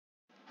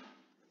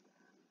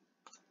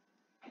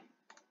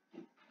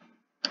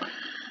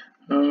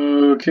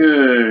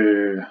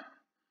Okay,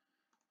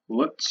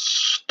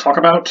 let's talk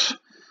about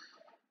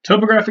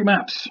topographic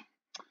maps.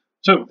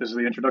 So this is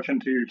the introduction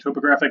to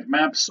topographic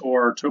maps,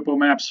 or topo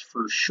maps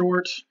for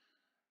short.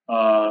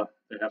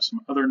 They have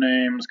some other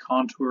names,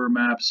 contour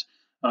maps.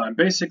 And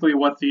basically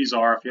what these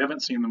are, if you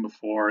haven't seen them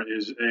before,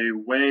 is a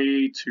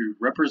way to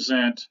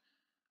represent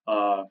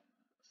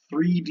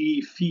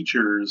 3D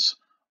features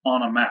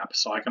on a map.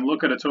 So I can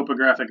look at a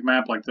topographic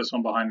map like this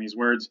one behind these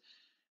words,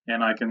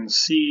 and I can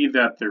see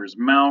that there's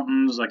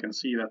mountains, I can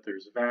see that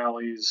there's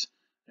valleys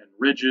and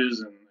ridges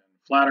and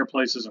flatter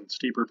places and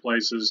steeper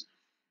places,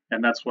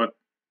 and that's what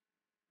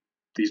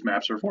these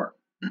maps are for.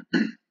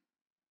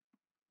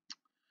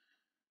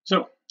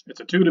 So it's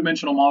a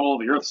two-dimensional model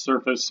of the Earth's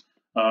surface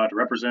to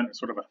represent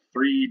sort of a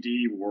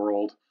 3D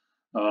world.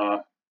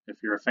 If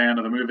you're a fan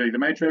of the movie The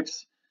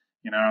Matrix,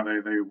 you know,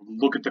 they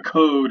look at the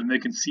code and they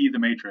can see the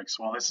Matrix.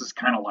 Well, this is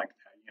kind of like that.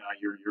 You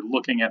know, you're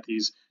looking at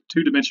these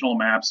two-dimensional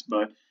maps,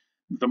 but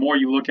the more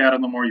you look at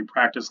them, the more you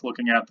practice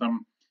looking at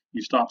them,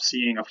 you stop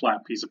seeing a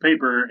flat piece of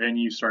paper and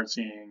you start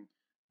seeing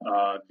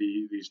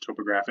these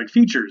topographic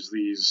features,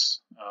 these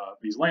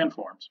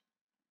landforms.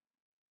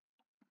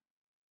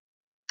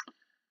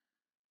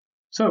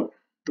 So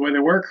the way they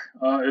work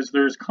is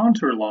there's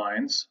contour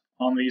lines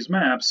on these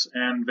maps,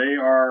 and they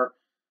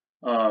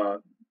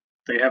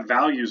have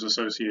values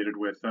associated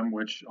with them,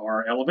 which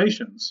are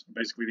elevations,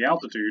 basically the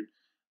altitude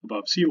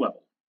above sea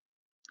level.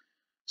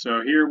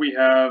 So here we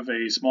have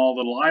a small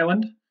little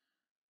island,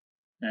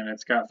 and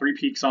it's got 3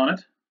 peaks on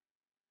it.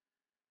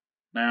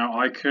 Now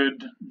I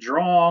could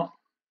draw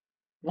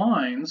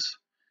lines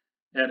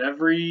at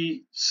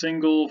every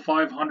single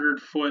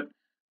 500-foot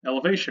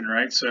elevation,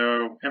 right?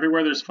 So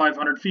everywhere there's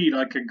 500 feet,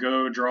 I could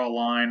go draw a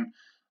line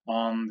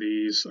on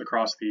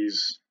across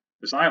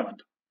this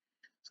island.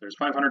 So there's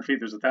 500 feet,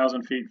 there's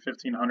 1,000 feet,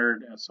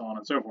 1,500, and so on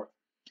and so forth.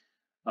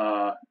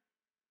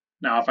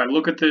 Now, if I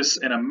look at this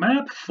in a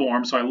map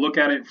form, so I look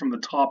at it from the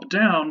top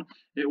down,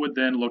 it would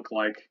then look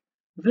like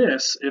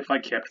this if I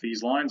kept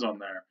these lines on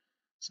there.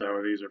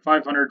 So these are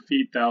 500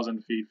 feet,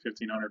 1,000 feet,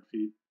 1,500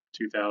 feet,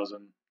 2,000,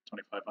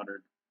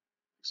 2,500,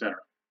 etc.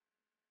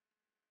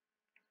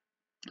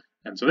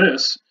 And so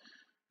this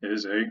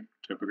is a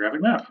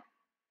topographic map,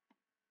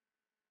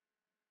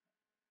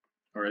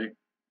 or a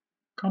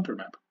contour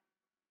map.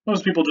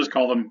 Most people just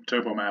call them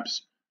topo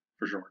maps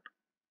for short.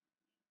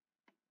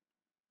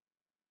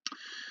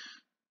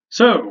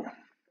 So,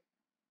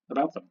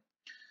 about them.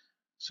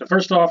 So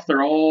first off,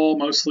 they're all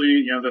mostly,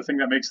 you know, the thing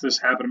that makes this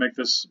happen,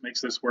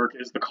 makes this work,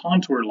 is the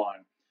contour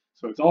line.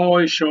 So it's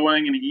always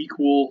showing an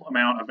equal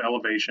amount of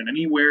elevation.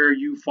 Anywhere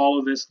you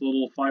follow this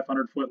little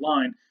 500-foot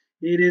line,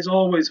 it is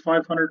always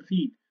 500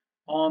 feet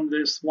on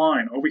this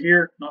line. Over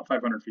here, not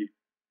 500 feet.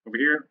 Over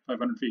here,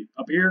 500 feet.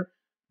 Up here,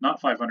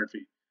 not 500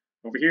 feet.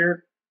 Over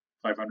here,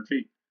 500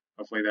 feet.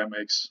 Hopefully that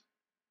makes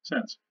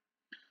sense.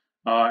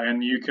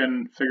 And you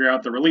can figure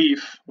out the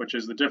relief, which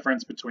is the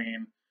difference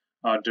between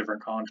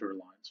different contour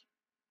lines.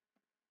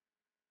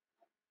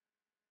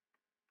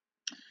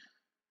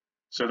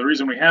 So the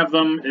reason we have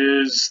them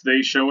is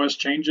they show us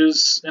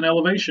changes in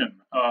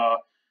elevation.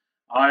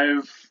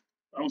 I've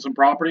owned some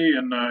property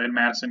in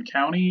Madison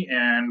County,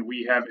 and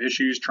we have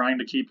issues trying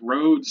to keep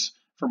roads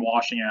from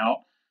washing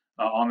out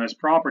on this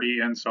property,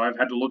 and so I've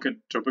had to look at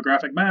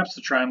topographic maps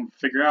to try and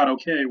figure out,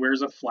 okay,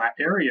 where's a flat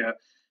area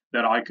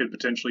that I could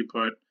potentially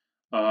put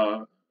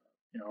you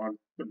know,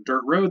 a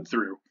dirt road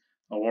through,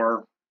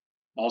 or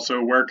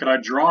also where could I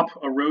drop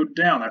a road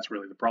down? That's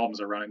really the problems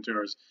I run into,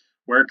 is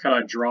where could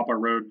I drop a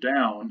road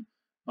down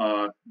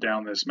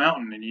this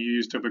mountain? And you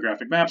use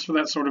topographic maps for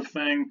that sort of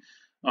thing.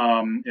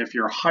 If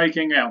you're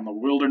hiking out in the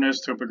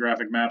wilderness,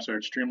 topographic maps are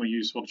extremely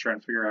useful to try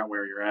and figure out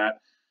where you're at.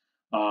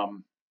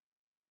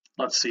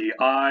 Let's see,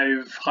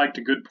 I've hiked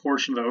a good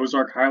portion of the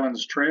Ozark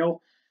Highlands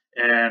Trail,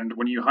 and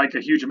when you hike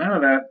a huge amount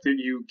of that,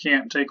 you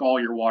can't take all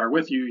your water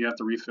with you. You have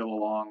to refill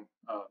along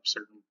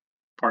certain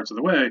parts of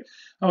the way.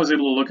 I was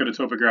able to look at a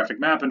topographic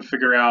map and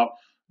figure out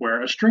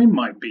where a stream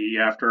might be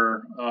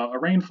after a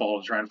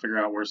rainfall to try and figure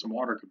out where some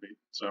water could be.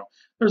 So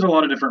there's a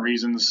lot of different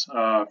reasons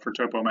for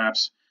topo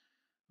maps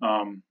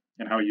and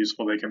how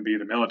useful they can be.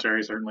 The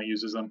military certainly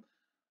uses them.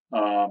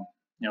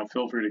 You know,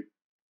 feel free to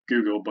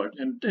Google, but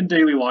in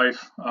daily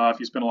life, if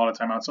you spend a lot of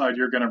time outside,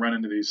 you're going to run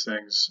into these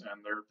things,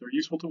 and they're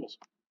useful tools,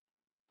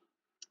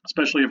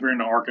 especially if you're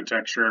into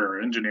architecture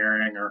or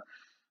engineering or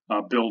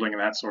building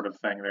and that sort of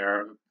thing.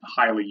 They're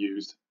highly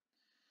used.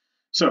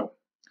 So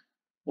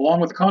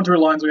along with the contour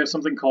lines, we have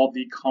something called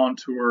the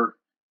contour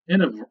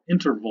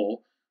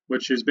interval,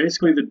 which is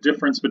basically the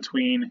difference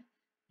between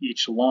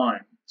each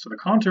line. So the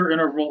contour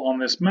interval on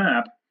this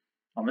map,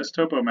 on this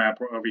topo map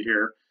over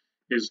here,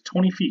 is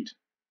 20 feet.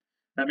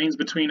 That means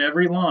between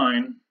every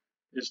line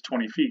is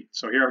 20 feet.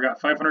 So here I've got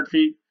 500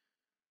 feet,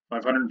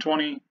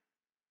 520,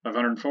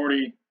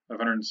 540,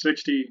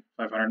 560,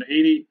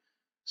 580,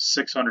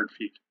 600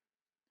 feet.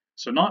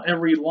 So not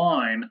every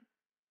line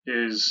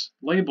is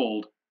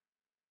labeled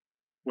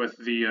with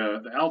the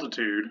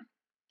altitude.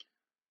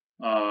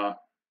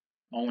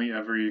 Only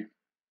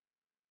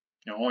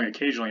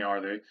occasionally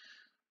are they.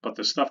 But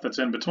the stuff that's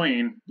in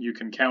between, you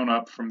can count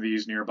up from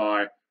these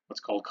nearby, what's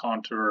called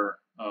contour,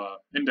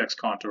 index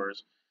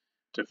contours,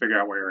 to figure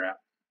out where you're at.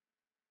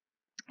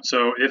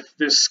 So if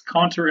this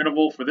contour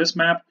interval for this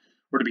map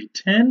were to be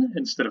 10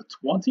 instead of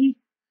 20,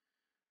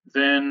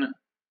 then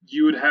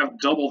you would have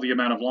double the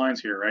amount of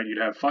lines here, right?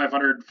 You'd have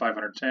 500,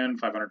 510,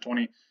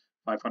 520,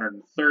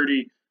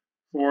 530,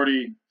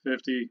 40,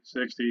 50,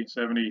 60,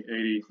 70,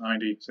 80,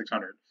 90,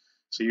 600.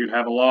 So you'd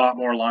have a lot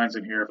more lines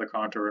in here if the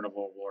contour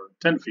interval were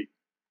 10 feet.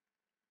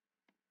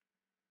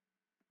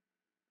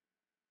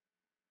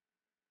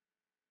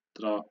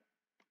 Ta-da.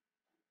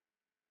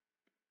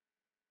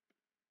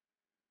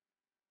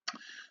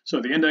 So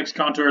the index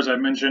contour, as I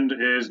mentioned,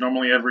 is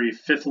normally every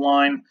fifth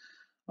line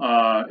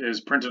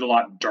is printed a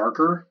lot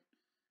darker,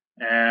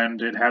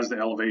 and it has the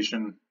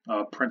elevation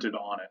printed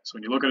on it. So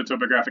when you look at a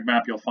topographic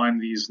map, you'll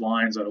find these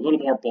lines that are a little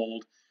more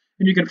bold,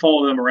 and you can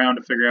follow them around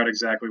to figure out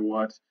exactly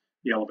what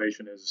the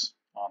elevation is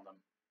on them.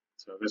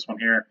 So this one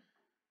here,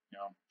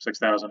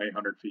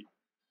 6,800 feet.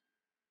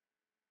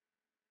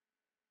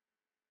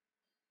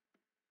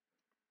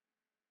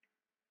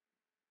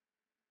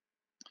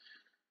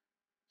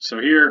 So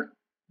here,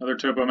 another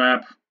topo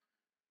map.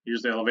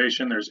 Here's the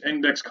elevation. There's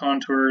index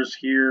contours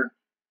here,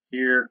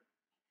 here,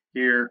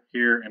 here,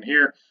 here, and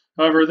here.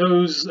 However,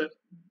 those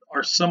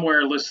are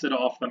somewhere listed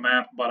off the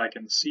map, but I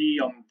can see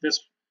on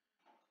this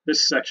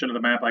section of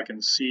the map, I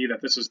can see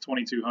that this is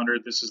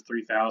 2,200, this is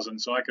 3,000,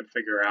 so I could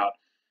figure out,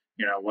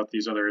 what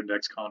these other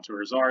index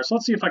contours are. So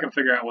let's see if I can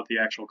figure out what the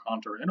actual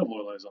contour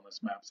interval is on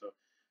this map. So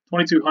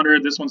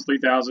 2,200, this one's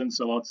 3,000,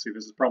 so let's see,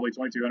 this is probably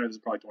 2,200, this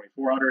is probably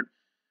 2,400,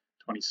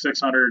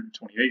 2,600,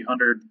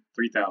 2,800,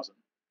 3,000.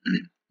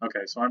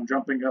 Okay, so I'm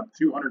jumping up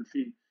 200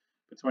 feet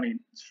between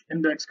each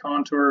index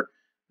contour.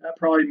 That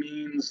probably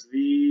means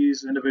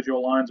these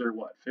individual lines are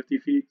what, 50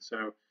 feet?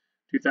 So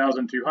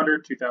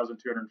 2,200,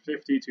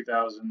 2,250,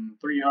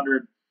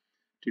 2,300,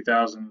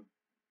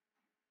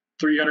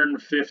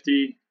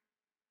 2,350.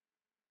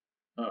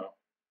 Uh-oh,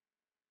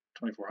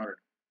 2,400.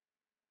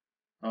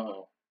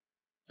 Uh-oh,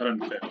 that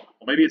doesn't fit.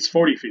 Well, maybe it's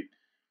 40 feet.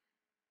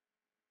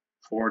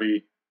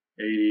 40,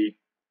 80,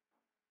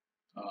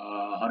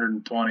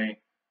 120,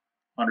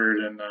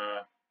 100 and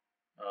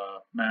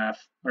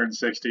math,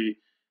 160,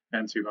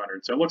 and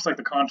 200. So it looks like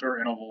the contour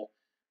interval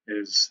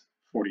is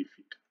 40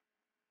 feet.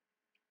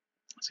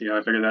 See how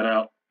I figured that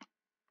out?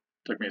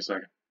 Took me a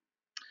second.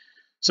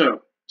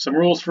 So some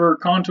rules for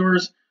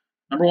contours.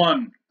 Number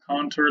one,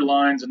 contour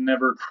lines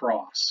never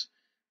cross.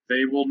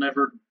 They will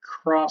never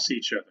cross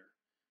each other,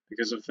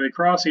 because if they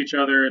cross each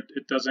other,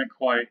 it doesn't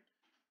quite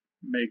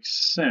make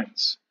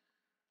sense.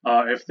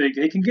 If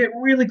they can get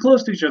really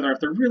close to each other, if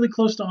they're really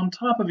close to on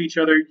top of each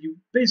other, you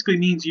basically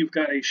means you've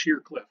got a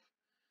sheer cliff.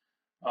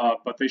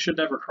 But they should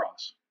never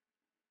cross.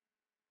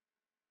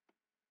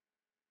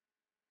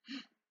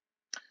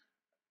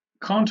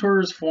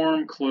 Contours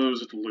form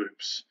closed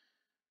loops.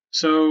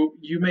 So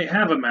you may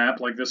have a map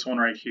like this one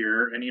right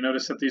here, and you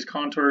notice that these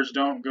contours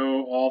don't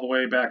go all the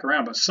way back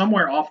around, but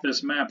somewhere off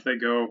this map they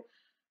go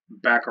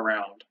back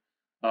around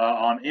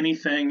on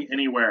anything,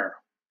 anywhere.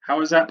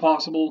 How is that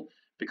possible?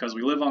 Because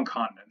we live on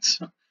continents.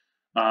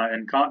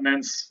 And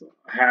continents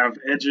have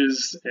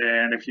edges,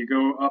 and if you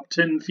go up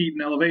 10 feet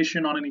in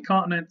elevation on any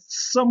continent,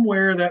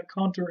 somewhere that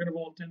contour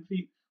interval of 10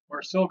 feet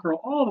or still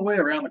curl all the way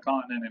around the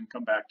continent and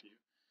come back to you.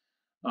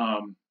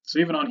 So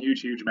even on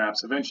huge, huge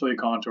maps, eventually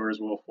contours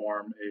will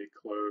form a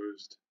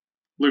closed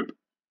loop.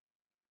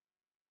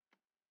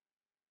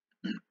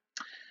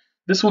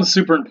 This one's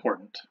super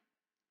important.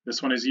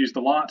 This one is used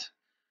a lot.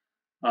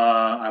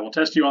 I will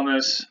test you on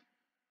this,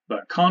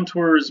 but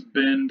contours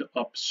bend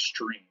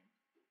upstream,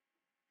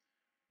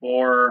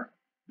 or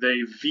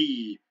they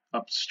V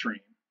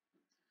upstream.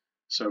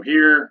 So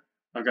here,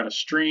 I've got a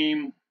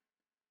stream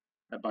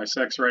that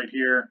bisects right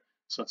here.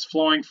 So it's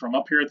flowing from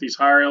up here at these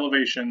higher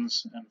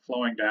elevations and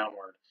flowing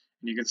downward.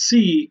 And you can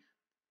see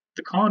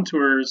the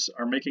contours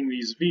are making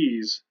these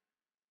V's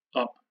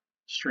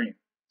upstream.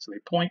 So they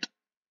point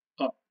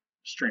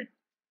upstream.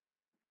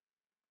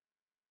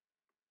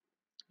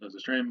 There's the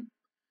stream,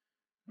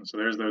 and so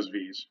there's those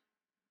V's.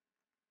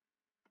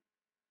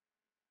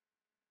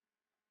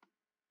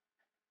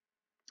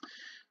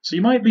 So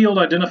you might be able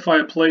to identify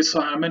a place.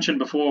 I mentioned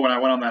before when I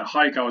went on that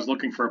hike, I was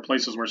looking for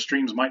places where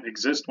streams might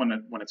exist when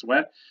it's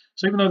wet.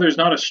 So even though there's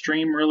not a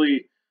stream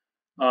really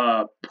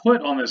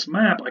put on this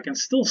map, I can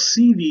still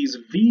see these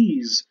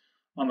V's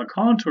on the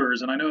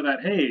contours, and I know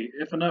that, hey,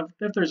 if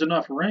there's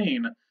enough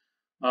rain,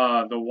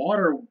 the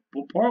water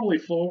will probably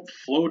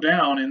flow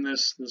down in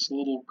this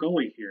little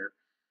gully here.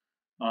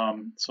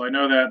 So I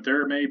know that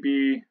there may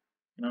be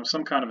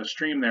some kind of a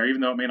stream there,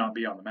 even though it may not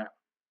be on the map.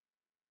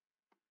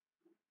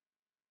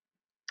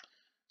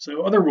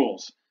 So other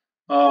rules.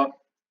 The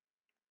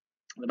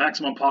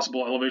maximum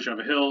possible elevation of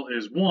a hill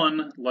is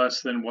 1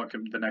 less than what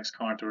the next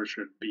contour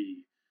should be.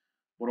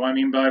 What do I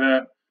mean by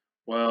that?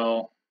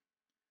 Well,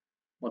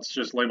 let's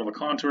just label the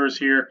contours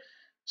here.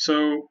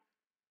 So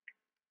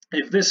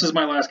if this is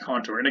my last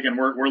contour, and again,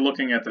 we're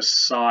looking at the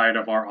side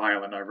of our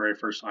island, our very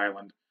first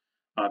island.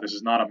 This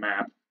is not a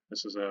map.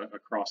 This is a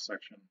cross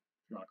section,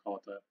 if you want to call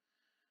it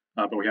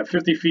that. But we have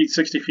 50 feet,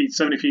 60 feet,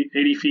 70 feet,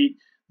 80 feet.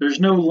 There's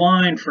no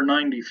line for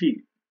 90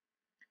 feet.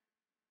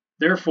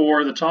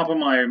 Therefore, the top of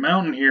my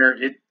mountain here,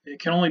 it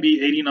can only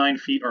be 89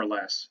 feet or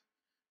less.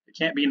 It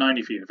can't be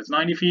 90 feet. If it's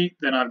 90 feet,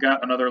 then I've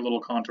got another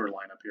little contour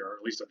line up here, or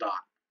at least a dot.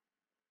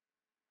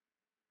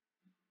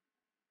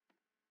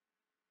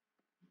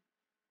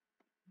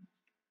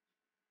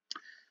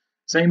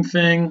 Same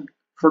thing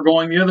for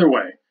going the other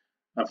way.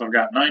 If I've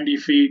got 90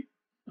 feet,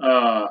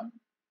 it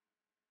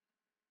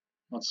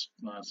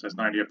says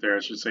 90 up there, I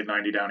should say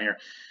 90 down here.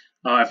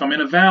 If I'm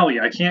in a valley,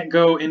 I can't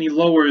go any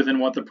lower than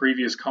what the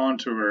previous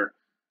contour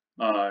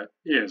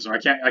is, or I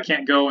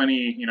can't go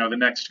any, the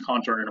next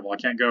contour interval. I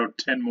can't go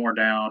 10 more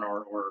down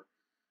or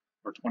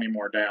 20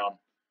 more down.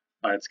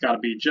 It's got to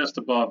be just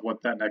above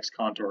what that next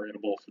contour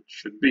interval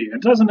should be.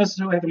 It doesn't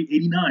necessarily have to be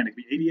 89. It could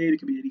be 88. It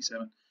could be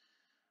 87.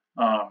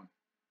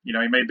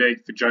 You may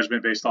make the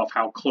judgment based off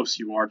how close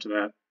you are to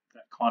that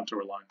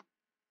contour line.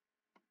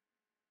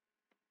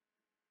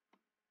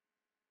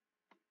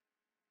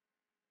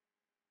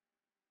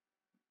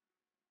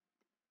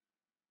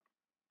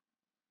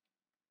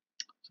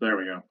 So there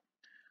we go.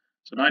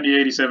 So 90,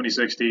 80, 70,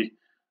 60.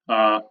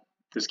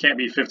 This can't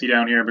be 50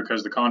 down here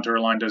because the contour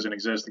line doesn't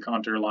exist. The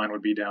contour line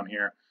would be down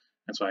here.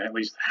 And so I at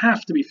least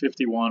have to be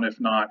 51, if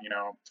not,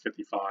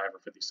 55 or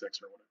 56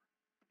 or whatever.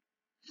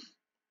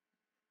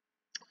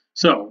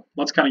 So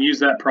let's kind of use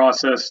that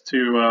process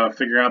to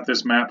figure out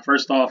this map.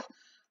 First off,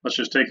 let's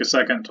just take a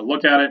second to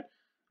look at it.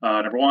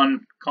 Number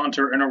one,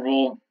 contour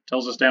interval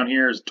tells us down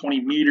here is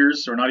 20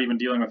 meters. So we're not even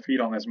dealing with feet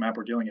on this map.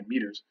 We're dealing in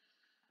meters.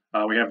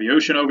 We have the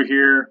ocean over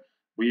here.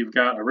 We've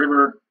got a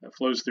river that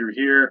flows through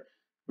here.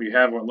 We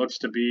have what looks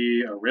to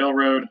be a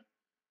railroad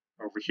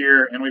over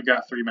here. And we've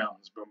got 3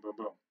 mountains. Boom, boom,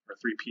 boom. Or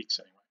 3 peaks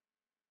anyway.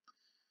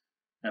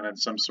 And then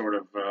some sort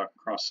of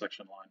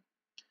cross-section line.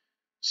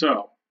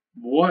 So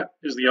what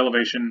is the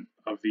elevation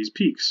of these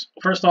peaks?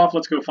 Well, first off,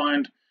 let's go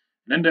find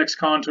an index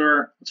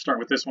contour. Let's start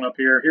with this one up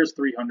here. Here's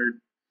 300.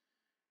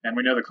 And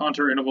we know the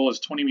contour interval is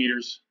 20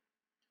 meters.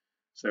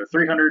 So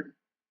 300,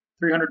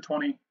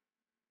 320,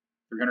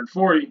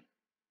 340,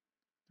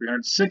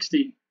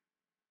 360,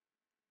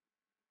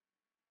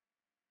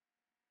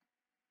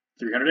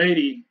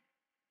 380,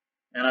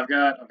 and I've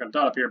got a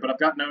dot up here, but I've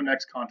got no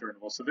next contour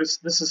interval. So this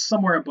is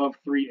somewhere above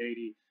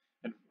 380,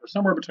 or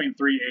somewhere between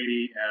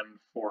 380 and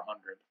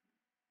 400.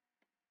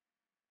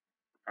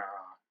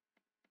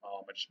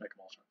 I'll just make them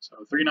all short.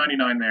 So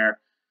 399 there,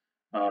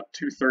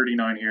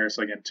 239 here.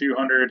 So again,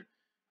 200,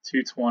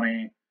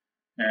 220,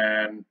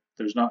 and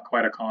there's not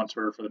quite a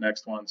contour for the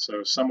next one,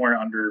 so somewhere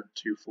under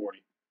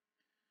 240.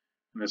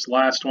 And this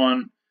last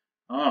one,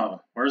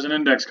 where's an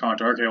index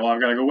contour? Okay, well, I've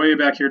got to go way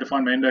back here to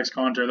find my index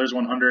contour. There's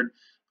 100.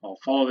 I'll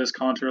follow this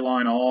contour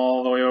line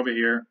all the way over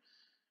here.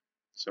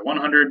 So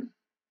 100,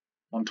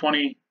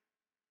 120,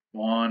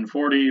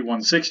 140,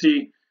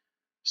 160.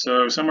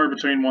 So somewhere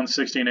between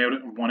 160 and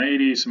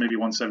 180, so maybe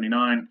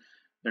 179.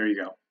 There you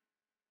go.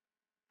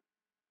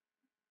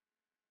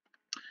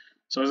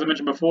 So as I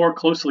mentioned before,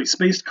 closely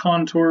spaced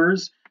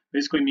contours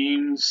basically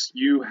means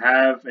you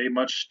have a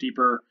much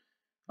steeper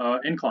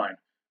incline.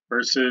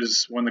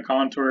 Versus when the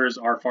contours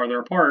are farther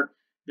apart,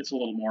 it's a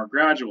little more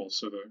gradual.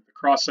 So the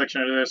cross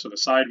section of this or the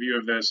side view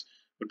of this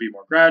would be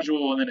more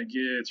gradual, and then it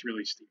gets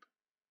really steep.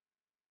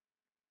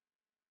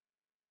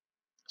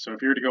 So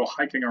if you were to go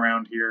hiking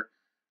around here,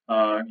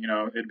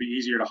 it'd be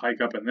easier to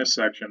hike up in this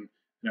section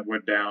than it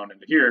would down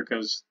into here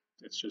because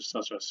it's just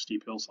such a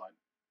steep hillside.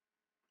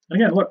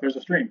 And again, look, there's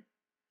a stream.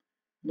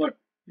 Look,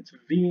 it's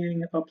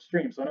V'ing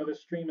upstream. So I know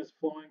this stream is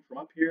flowing from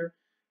up here,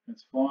 and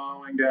it's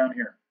flowing down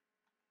here.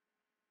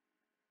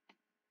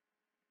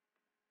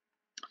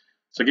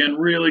 So again,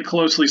 really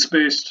closely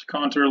spaced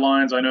contour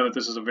lines. I know that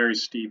this is a very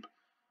steep,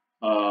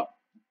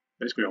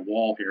 basically a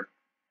wall here,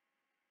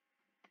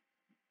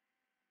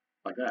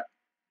 like that.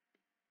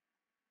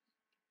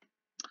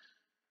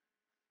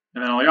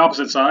 And then on the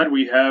opposite side,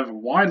 we have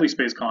widely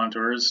spaced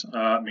contours.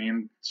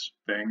 Means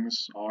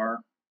things are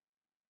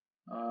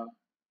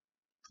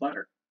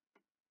flatter.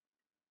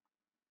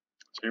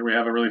 So here we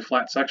have a really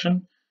flat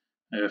section.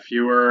 If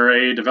you were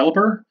a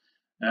developer,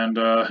 and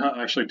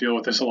I actually deal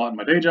with this a lot in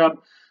my day job,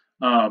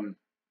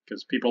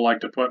 because people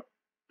like to put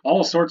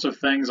all sorts of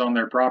things on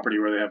their property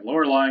where they have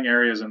lower lying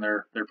areas in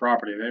their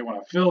property. They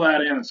want to fill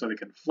that in so they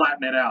can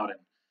flatten it out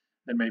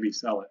and maybe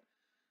sell it.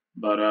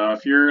 But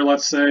if you're,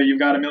 let's say you've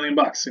got $1 million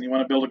and you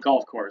want to build a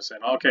golf course,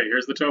 and okay,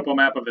 here's the topo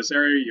map of this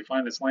area, you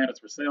find this land, it's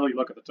for sale, you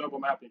look at the topo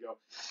map and you go,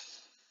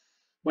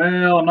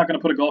 well, I'm not going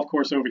to put a golf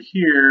course over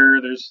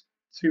here, there's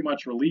too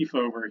much relief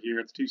over here,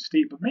 it's too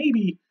steep, but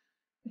maybe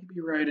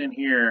right in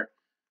here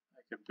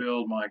I could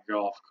build my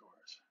golf course.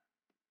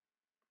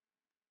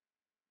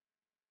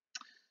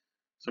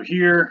 So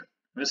here,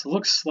 this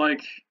looks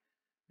like,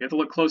 you have to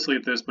look closely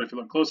at this, but if you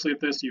look closely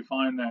at this, you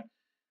find that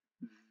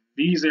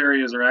these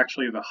areas are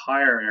actually the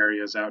higher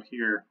areas out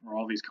here where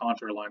all these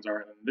contour lines are,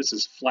 and this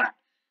is flat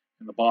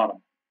in the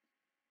bottom.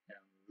 And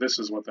this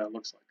is what that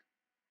looks like.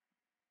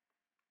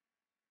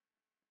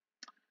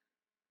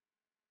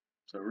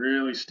 So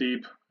really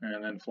steep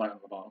and then flatten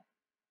the bottom.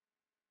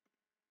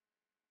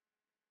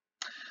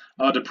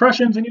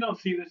 Depressions, and you don't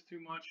see this too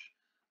much,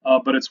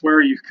 but it's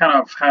where you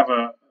kind of have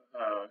an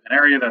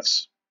area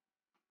that's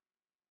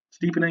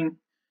steepening,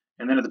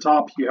 and then at the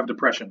top you have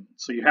depression.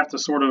 So you have to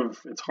sort of,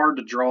 it's hard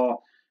to draw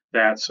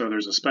that, so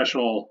there's a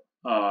special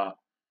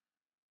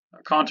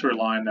contour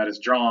line that is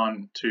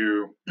drawn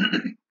to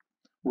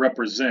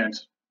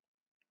represent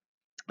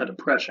a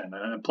depression.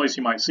 And a place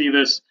you might see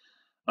this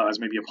is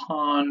maybe a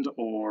pond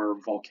or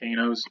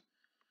volcanoes,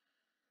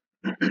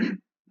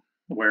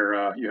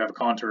 where you have a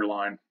contour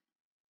line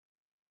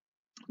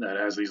that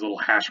has these little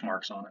hash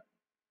marks on it.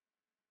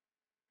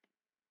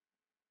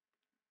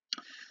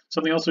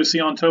 Something else we see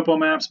on topo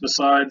maps,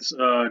 besides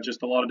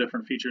just a lot of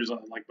different features,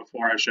 like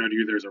before I showed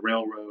you, there's a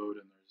railroad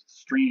and there's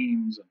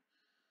streams.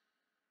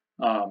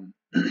 One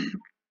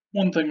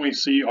thing we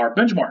see are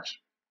benchmarks.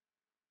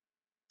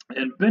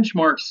 And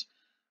benchmarks,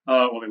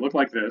 well, they look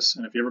like this.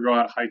 And if you ever go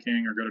out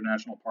hiking or go to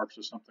national parks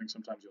or something,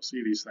 sometimes you'll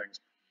see these things.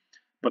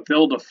 But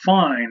they'll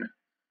define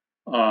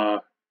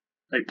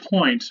a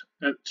point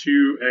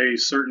to a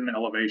certain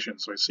elevation.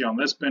 So I see on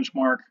this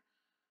benchmark,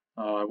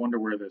 I wonder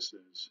where this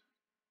is.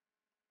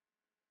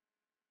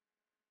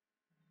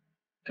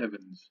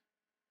 Evans,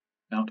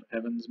 Mount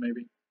Evans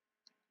maybe,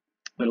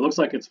 but it looks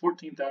like it's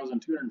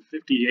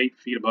 14,258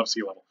 feet above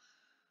sea level.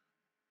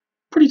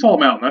 Pretty tall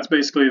mountain. That's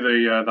basically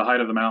the height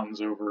of the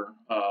mountains over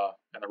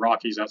in the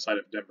Rockies outside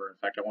of Denver. In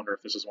fact, I wonder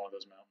if this is one of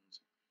those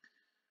mountains.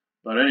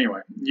 But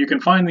anyway, you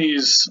can find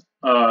these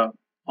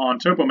on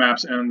topo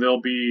maps, and they'll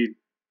be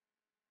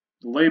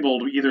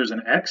labeled either as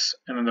an X,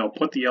 and then they'll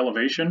put the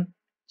elevation.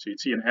 So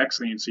you'd see an X,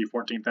 and you'd see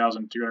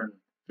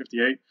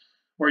 14,258.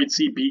 Or you'd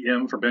see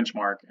BM for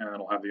benchmark, and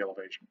it'll have the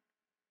elevation.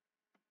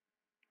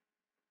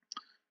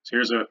 So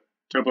here's a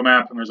topo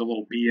map, and there's a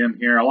little BM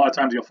here. A lot of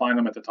times you'll find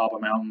them at the top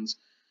of mountains,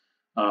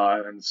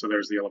 and so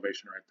there's the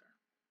elevation right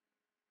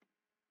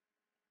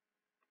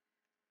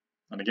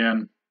there. And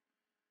again,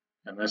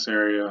 in this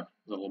area, a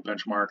little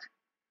benchmark.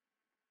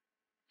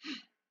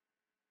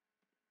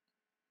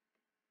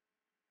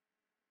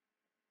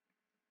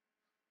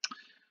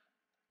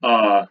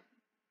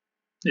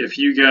 If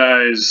you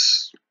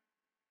guys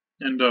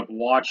end up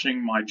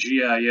watching my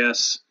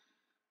GIS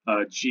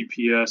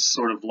GPS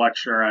sort of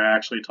lecture, I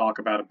actually talk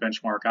about a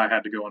benchmark I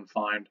had to go and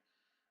find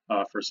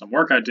for some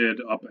work I did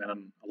up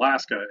in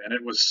Alaska, and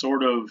it was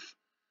sort of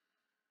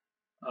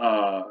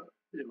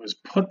it was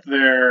put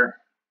there,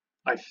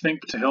 I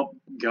think, to help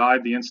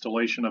guide the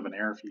installation of an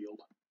airfield.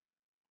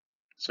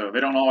 So they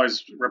don't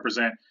always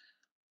represent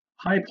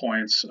high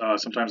points.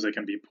 Sometimes they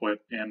can be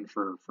put in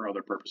for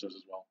other purposes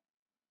as well.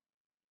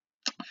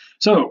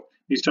 So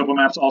these topo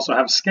maps also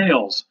have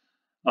scales.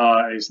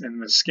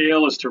 And the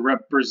scale is to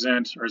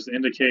represent, or is to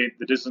indicate,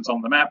 the distance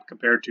on the map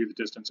compared to the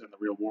distance in the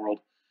real world.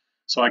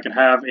 So I could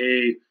have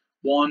a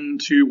 1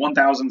 to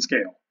 1,000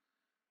 scale,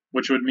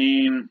 which would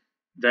mean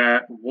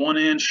that 1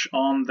 inch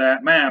on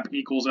that map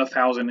equals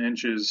 1,000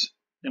 inches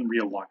in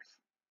real life.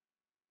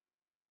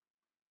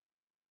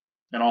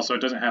 And also,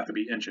 it doesn't have to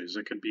be inches.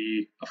 It could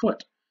be a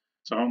foot.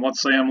 So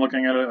let's say I'm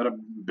looking at a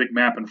big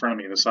map in front of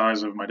me, the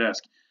size of my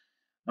desk.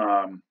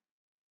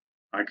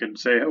 I could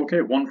say,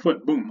 okay, 1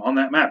 foot, boom, on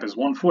that map is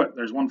 1 foot.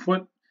 There's 1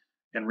 foot.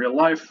 In real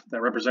life, that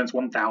represents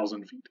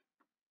 1,000 feet.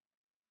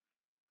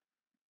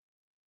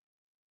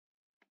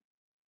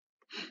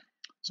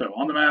 So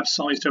on the maps,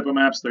 all these topo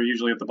maps, they're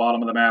usually at the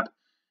bottom of the map,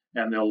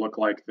 and they'll look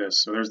like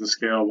this. So there's the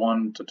scale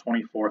 1 to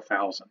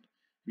 24,000.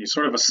 You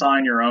sort of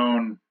assign your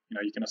own,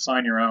 you can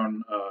assign your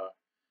own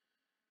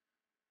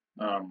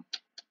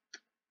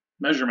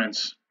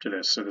measurements to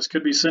this. So this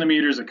could be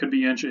centimeters, it could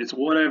be inches, it's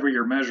whatever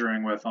you're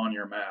measuring with on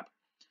your map.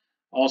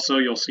 Also,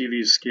 you'll see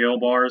these scale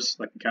bars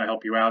that can kind of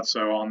help you out.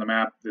 So on the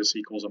map, this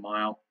equals a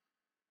mile,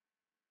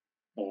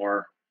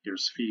 or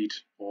here's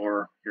feet,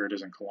 or here it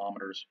is in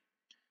kilometers.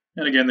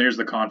 And again, there's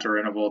the contour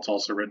interval. It's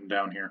also written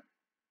down here.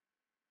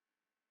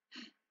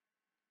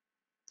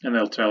 And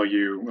they'll tell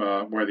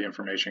you where the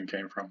information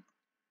came from.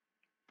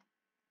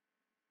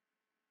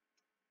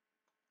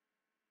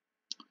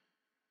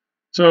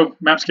 So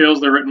map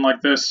scales, they're written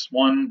like this: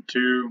 1,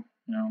 2,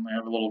 they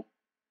have a little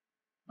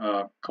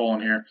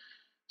colon here.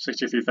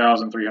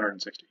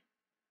 63,360.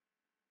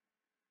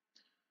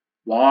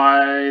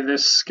 Why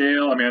this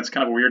scale? I mean, it's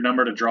kind of a weird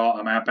number to draw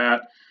a map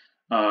at.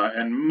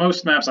 And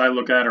most maps I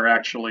look at are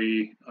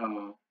actually,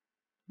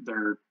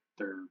 the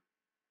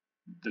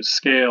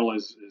scale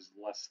is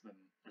less than,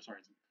 or sorry,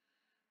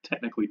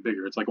 technically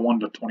bigger. It's like 1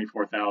 to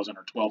 24,000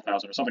 or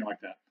 12,000 or something like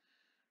that.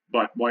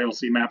 But why you'll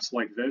see maps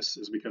like this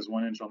is because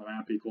 1 inch on the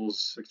map equals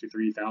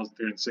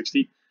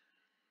 63,360.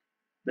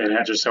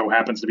 It just so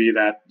happens to be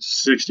that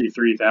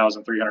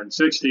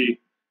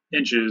 63,360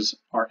 inches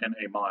are in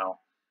a mile.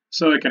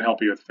 So it can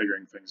help you with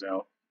figuring things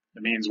out.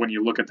 It means when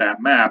you look at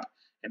that map,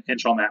 an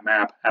inch on that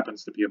map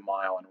happens to be a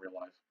mile in real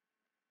life.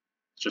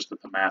 It's just that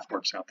the math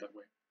works out that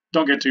way.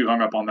 Don't get too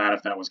hung up on that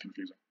if that was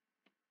confusing.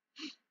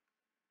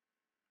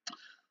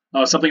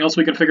 Something else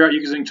we can figure out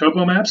using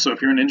topo maps. So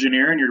if you're an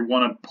engineer and you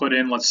want to put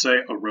in, let's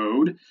say, a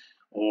road,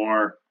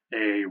 or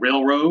a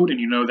railroad, and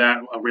you know that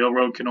a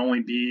railroad can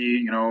only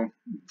be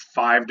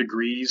 5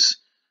 degrees,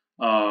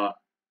 have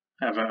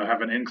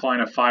an incline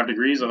of 5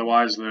 degrees,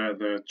 otherwise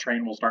the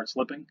train will start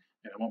slipping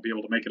and it won't be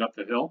able to make it up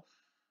the hill.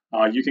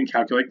 You can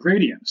calculate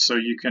gradients. So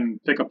you can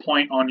pick a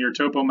point on your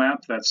topo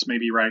map that's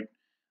maybe right.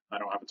 I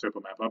don't have a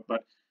topo map up,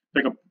 but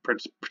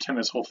pretend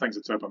this whole thing's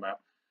a topo map.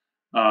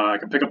 I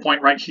can pick a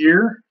point right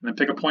here, and then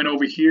pick a point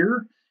over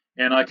here,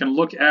 and I can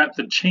look at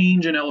the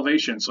change in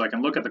elevation. So I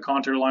can look at the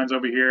contour lines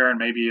over here, and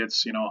maybe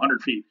it's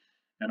 100 feet,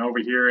 and over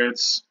here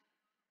it's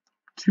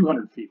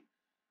 200 feet.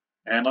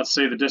 And let's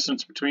say the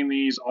distance between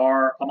these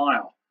are a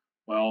mile.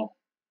 Well,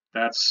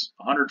 that's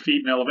 100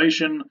 feet in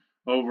elevation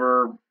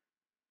over,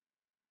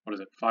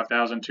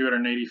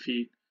 5,280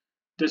 feet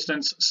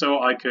distance. So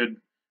I could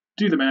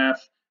do the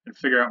math and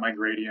figure out my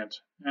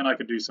gradient, and I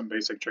could do some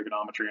basic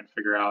trigonometry and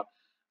figure out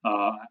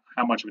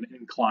how much of an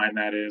incline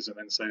that is, and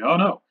then say, oh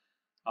no,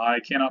 I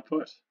cannot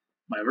put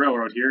my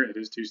railroad here. It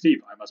is too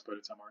steep. I must put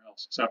it somewhere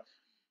else. So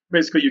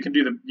basically, you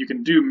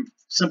can do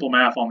simple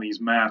math on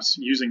these maps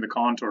using the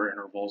contour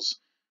intervals,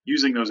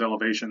 using those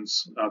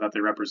elevations that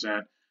they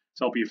represent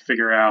to help you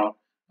figure out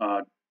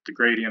the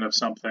gradient of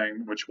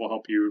something, which will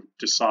help you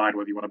decide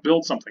whether you want to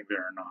build something there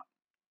or not.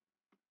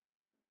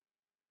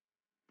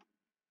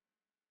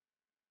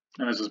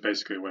 And this is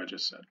basically what I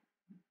just said.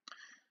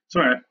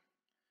 So anyway,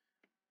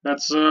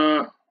 that's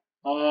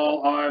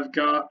all I've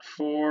got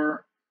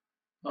for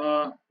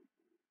that.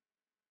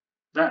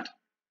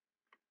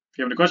 If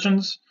you have any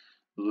questions,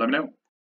 let me know.